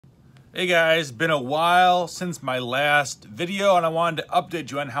Hey guys, been a while since my last video and I wanted to update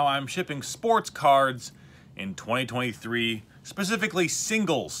you on how I'm shipping sports cards in 2023, specifically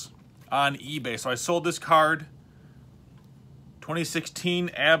singles on eBay. So I sold this card,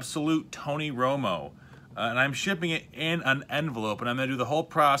 2016 Absolute Tony Romo, and I'm shipping it in an envelope, and I'm gonna do the whole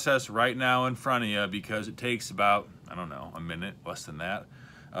process right now in front of you because it takes about, I don't know, a minute, less than that.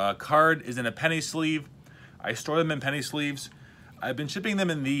 Card is in a penny sleeve. I store them in penny sleeves. I've been shipping them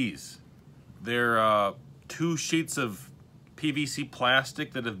in these. They're 2 sheets of PVC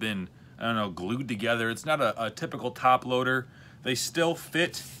plastic that have been, I don't know, glued together. It's not a typical top loader. They still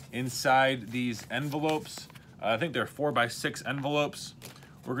fit inside these envelopes. I think they're 4x6 envelopes.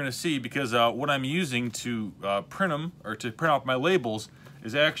 We're gonna see because what I'm using to print them, or to print off my labels,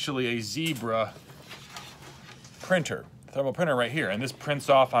 is actually a Zebra printer, thermal printer right here. And this prints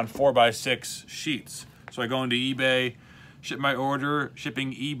off on 4x6 sheets. So I go into eBay, ship my order,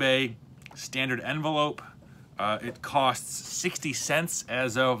 shipping eBay, standard envelope. It costs 60 cents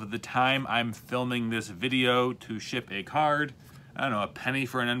as of the time I'm filming this video to ship a card. I don't know, a penny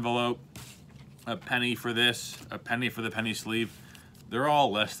for an envelope, a penny for this, a penny for the penny sleeve. They're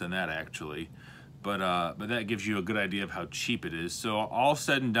all less than that actually, but that gives you a good idea of how cheap it is. So all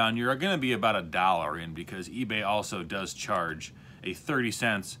said and done, you're gonna be about $1 in, because eBay also does charge a 30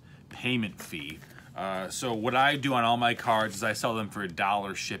 cents payment fee. So what I do on all my cards is I sell them for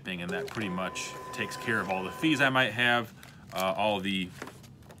 $1 shipping, and that pretty much takes care of all the fees I might have, all the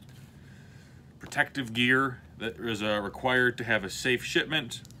protective gear that is required to have a safe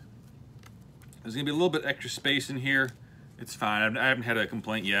shipment. There's gonna be a little bit extra space in here. It's fine, I haven't had a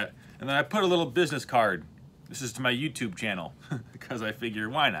complaint yet. And then I put a little business card. This is to my YouTube channel, because I figure,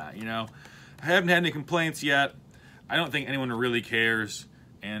 why not, you know? I haven't had any complaints yet. I don't think anyone really cares,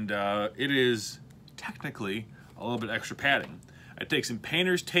 and it is technically a little bit extra padding. I take some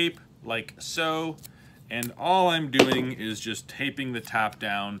painter's tape like so, and all I'm doing is just taping the top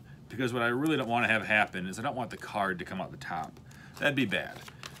down, because what I really don't want to have happen is I don't want the card to come out the top. That'd be bad.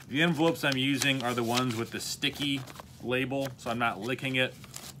 The envelopes I'm using are the ones with the sticky label, so I'm not licking it.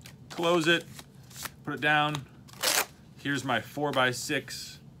 Close it, put it down. Here's my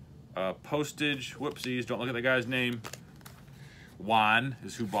 4x6 postage. Whoopsies, don't look at the guy's name. Juan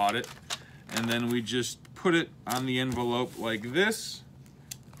is who bought it. And then we just put it on the envelope like this,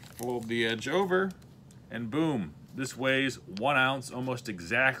 fold the edge over, and boom. This weighs 1 ounce, almost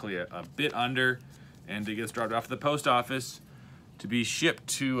exactly, a bit under, and it gets dropped off at the post office to be shipped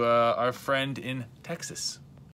to our friend in Texas.